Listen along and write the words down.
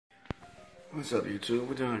What's up, YouTube?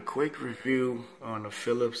 We're doing a quick review on the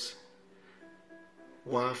Phillips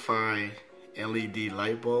Wi-Fi LED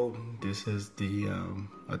light bulb. This is the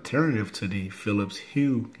alternative to the Phillips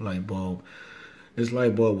Hue light bulb. This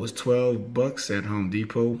light bulb was 12 bucks at Home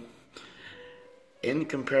Depot. In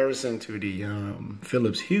comparison to the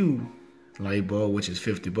Phillips Hue light bulb, which is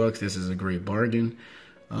 50 bucks, this is a great bargain.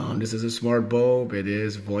 This is a smart bulb. It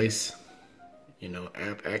is voice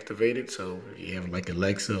app activated, so if you have like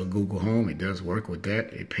Alexa or Google Home, it does work with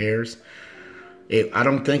that. It pairs. I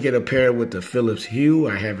don't think it'll pair with the Philips Hue.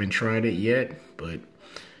 I haven't tried it yet, but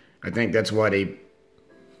I think that's why they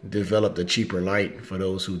developed a cheaper light for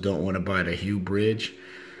those who don't want to buy the Hue bridge.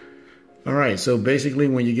 All right, so basically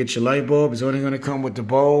when you get your light bulb, it's only going to come with the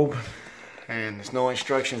bulb, and there's no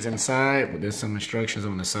instructions inside, but there's some instructions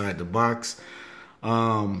on the side of the box.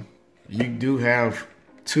 You do have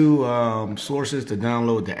two sources to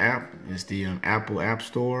download the app. It's the Apple App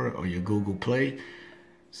Store or your Google Play.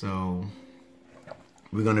 So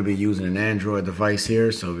we're going to be using an Android device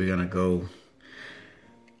here. So we're going to go,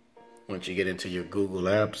 once you get into your Google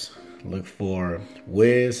Apps, look for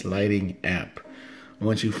Wiz Lighting App.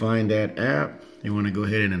 Once you find that app, you want to go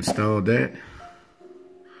ahead and install that.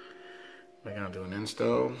 We're going to do an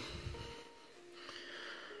install.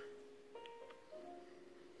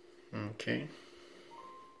 Okay.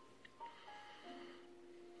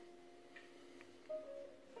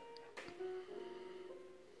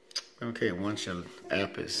 Okay, once your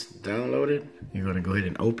app is downloaded, you're going to go ahead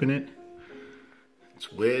and open it.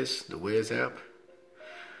 It's Wiz, the Wiz app.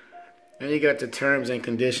 And you got the terms and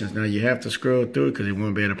conditions. Now you have to scroll through because you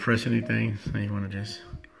won't be able to press anything. So you want to just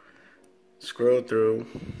scroll through.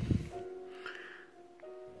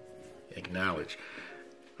 Acknowledge.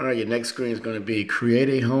 All right, your next screen is going to be create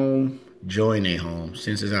a home, join a home.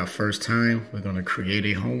 Since it's our first time, we're going to create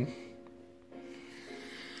a home.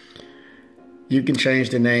 You can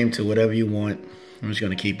change the name to whatever you want. I'm just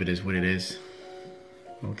going to keep it as what it is.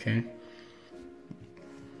 Okay.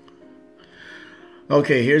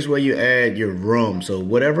 Okay, here's where you add your room. So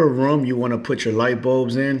whatever room you want to put your light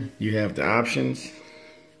bulbs in, you have the options.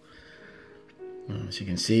 As you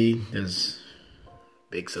can see, there's a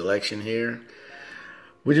big selection here.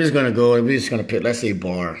 We're just going to pick, let's say,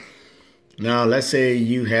 bar. Now, let's say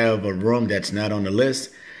you have a room that's not on the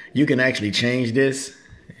list. You can actually change this,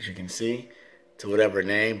 as you can see, to whatever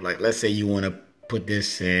name. Like, let's say you want to put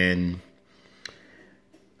this in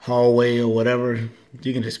hallway or whatever.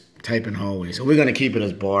 You can just type in hallway. So we're going to keep it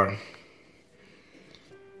as bar.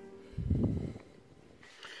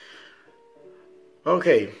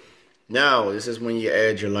 Okay, now this is when you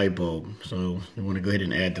add your light bulb. So you want to go ahead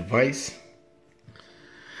and add device.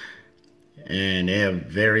 And they have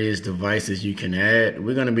various devices you can add.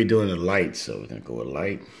 We're going to be doing the light, so we're going to go with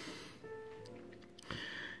light.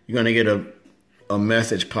 You're going to get a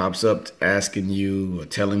message pops up asking you or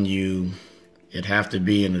telling you it have to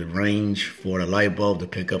be in the range for the light bulb to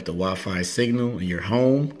pick up the Wi-Fi signal in your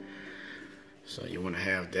home. So you want to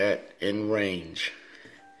have that in range.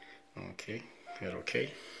 Okay, hit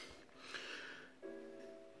OK.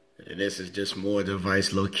 And this is just more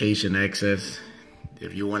device location access.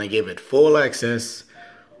 If you want to give it full access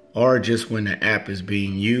or just when the app is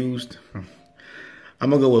being used, I'm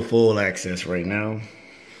going to go with full access right now.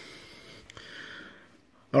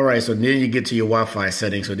 All right, so then you get to your Wi-Fi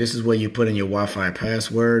settings. So this is where you put in your Wi-Fi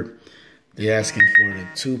password. They're asking for the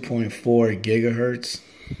 2.4 gigahertz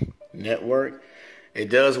network. It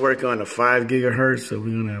does work on the 5 gigahertz, so we're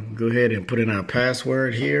going to go ahead and put in our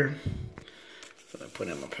password here. So I put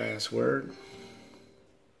in my password.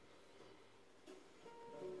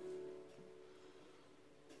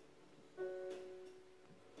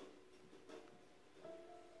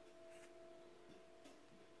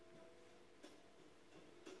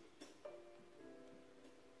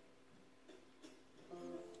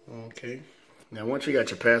 Okay, now once you got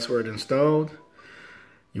your password installed,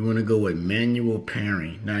 you want to go with manual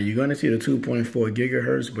pairing. Now you're going to see the 2.4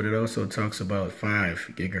 gigahertz, but it also talks about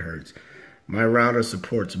 5 gigahertz. My router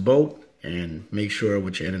supports both, and make sure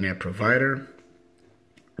with your internet provider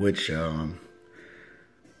which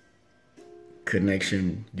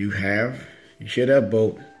connection you have. You should have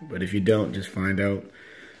both, but if you don't, just find out.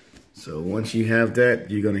 So once you have that,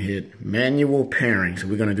 you're going to hit manual pairing. So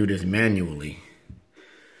we're going to do this manually.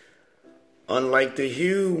 Unlike the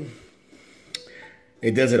Hue,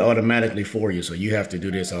 it does it automatically for you, so you have to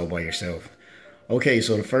do this all by yourself. Okay,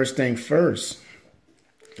 so the first thing first,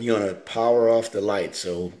 you're going to power off the light.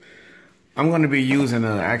 So I'm going to be using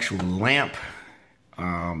an actual lamp.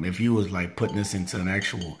 If you was like putting this into an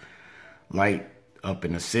actual light up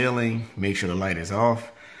in the ceiling, make sure the light is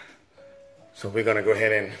off. So we're gonna go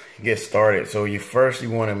ahead and get started. So you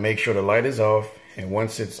want to make sure the light is off, and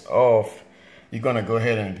once it's off, you're gonna go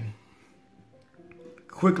ahead and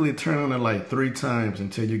quickly turn on the light 3 times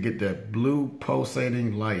until you get that blue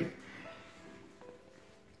pulsating light.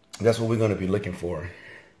 That's what we're gonna be looking for.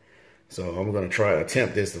 So I'm gonna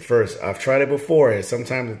attempt this the first. I've tried it before, and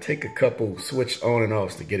sometimes it take a couple switch on and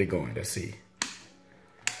offs to get it going. Let's see.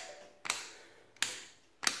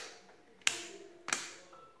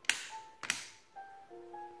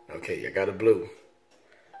 Okay, I got a blue,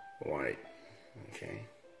 white, okay.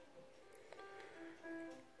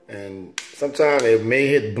 And sometimes it may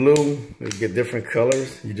hit blue, you get different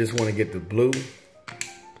colors. You just want to get the blue.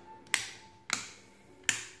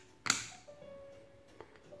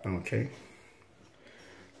 Okay.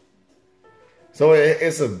 So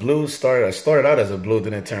it's a blue start. I started out as a blue,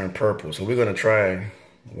 then it turned purple. So we're gonna try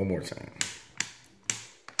one more time.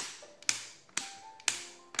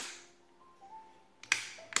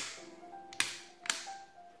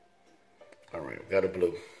 All right, we got a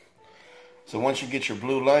blue. So once you get your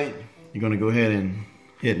blue light, you're gonna go ahead and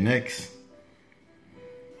hit next.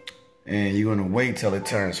 And you're gonna wait till it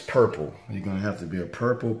turns purple. You're gonna have to be a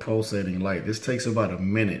purple pulsating light. This takes about a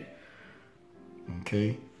minute.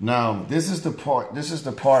 Okay. Now this is the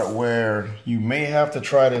part where you may have to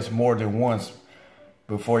try this more than once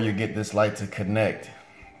before you get this light to connect,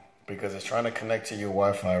 because it's trying to connect to your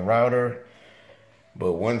Wi-Fi router.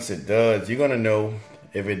 But once it does, you're gonna know.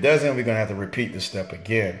 If it doesn't, we're gonna have to repeat the step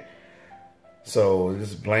again. So this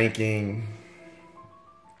is blanking,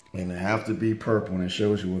 and it have to be purple, and it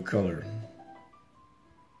shows you what color.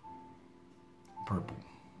 Purple.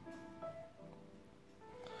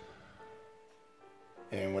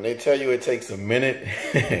 And when they tell you it takes a minute,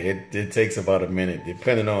 it takes about a minute,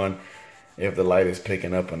 depending on if the light is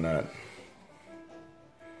picking up or not.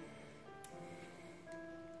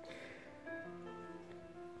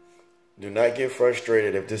 Do not get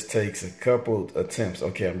frustrated if this takes a couple attempts.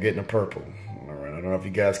 Okay, I'm getting a purple. All right, I don't know if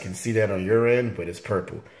you guys can see that on your end, but it's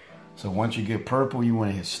purple. So once you get purple, you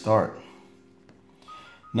want to hit start.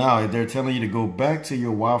 Now, if they're telling you to go back to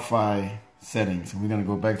your Wi-Fi settings, we're going to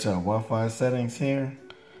go back to our Wi-Fi settings here.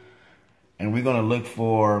 And we're going to look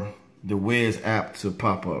for the Wiz app to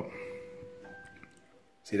pop up.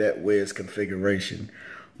 See that Wiz configuration.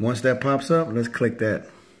 Once that pops up, let's click that.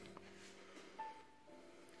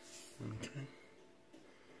 Okay.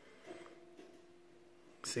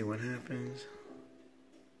 See what happens.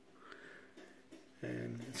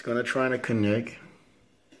 And it's going to try to connect.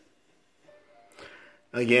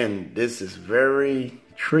 Again, this is very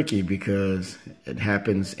tricky because it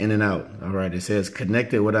happens in and out. All right, it says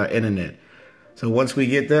connected without internet. So once we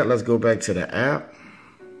get that, let's go back to the app.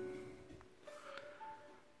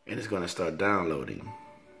 And it's going to start downloading.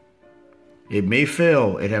 It may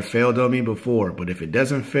fail. It have failed on me before, but if it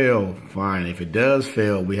doesn't fail, fine. If it does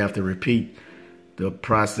fail, we have to repeat the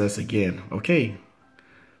process again. Okay.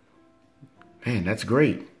 Man, that's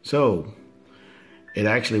great. So it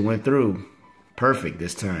actually went through perfect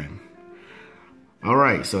this time. All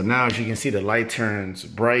right, so now as you can see, the light turns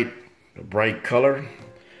bright, a bright color.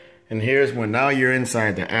 And here's when now you're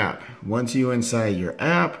inside the app. Once you're inside your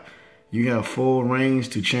app, you have full range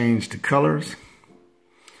to change the colors.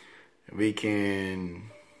 We can,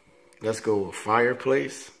 let's go with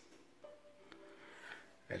fireplace.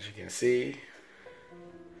 As you can see,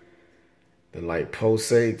 the light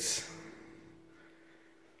pulsates.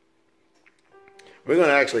 We're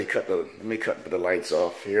gonna actually let me cut the lights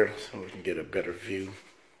off here so we can get a better view.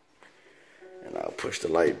 And I'll push the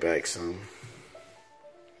light back some.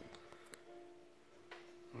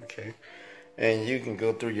 Okay. And you can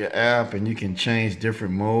go through your app and you can change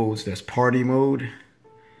different modes. That's party mode.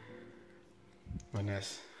 And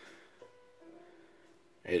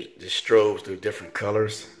it just strobes through different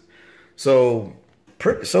colors. So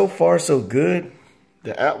far so good.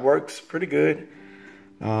 The app works pretty good.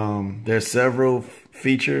 There's several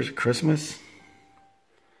features. Christmas.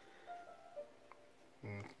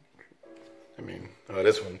 I mean,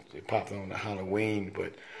 this one it popped on the Halloween,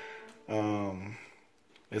 but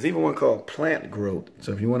there's even one called plant growth.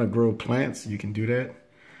 So if you want to grow plants, you can do that.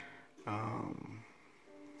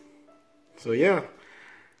 So yeah,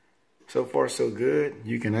 so far so good.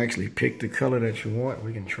 You can actually pick the color that you want.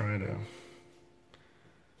 We can try to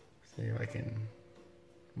see if I can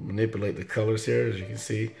manipulate the colors here, as you can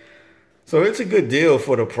see. So it's a good deal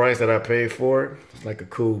for the price that I paid for it. It's like a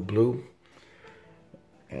cool blue.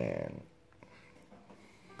 And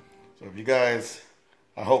so if you guys,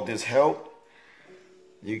 I hope this helped.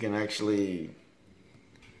 You can actually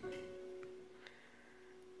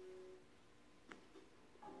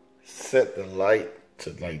set the light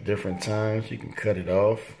to like different times. You can cut it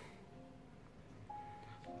off,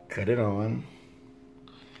 cut it on.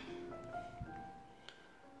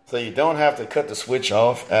 So you don't have to cut the switch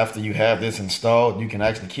off after you have this installed. You can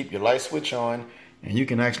actually keep your light switch on, and you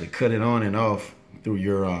can actually cut it on and off through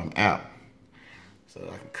your app. So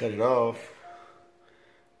I can cut it off.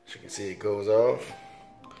 As you can see, it goes off.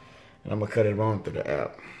 And I'm gonna cut it on through the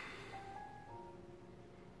app.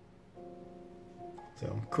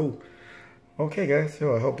 So cool. Okay guys,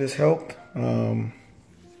 so I hope this helped.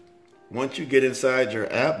 Once you get inside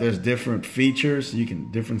your app, there's different features. You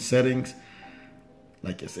can, different settings.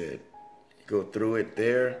 Like I said, you go through it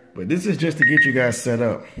there. But this is just to get you guys set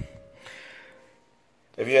up.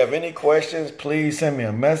 If you have any questions, please send me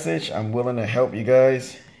a message. I'm willing to help you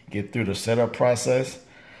guys get through the setup process.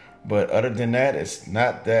 But other than that, it's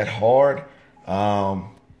not that hard.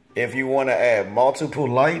 If you want to add multiple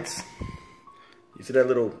lights, you see that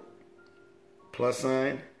little plus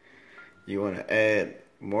sign? You want to add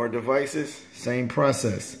more devices, same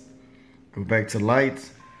process. Go back to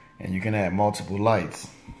lights, and you can add multiple lights.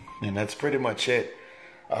 And that's pretty much it.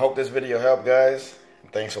 I hope this video helped, guys.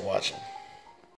 Thanks for watching.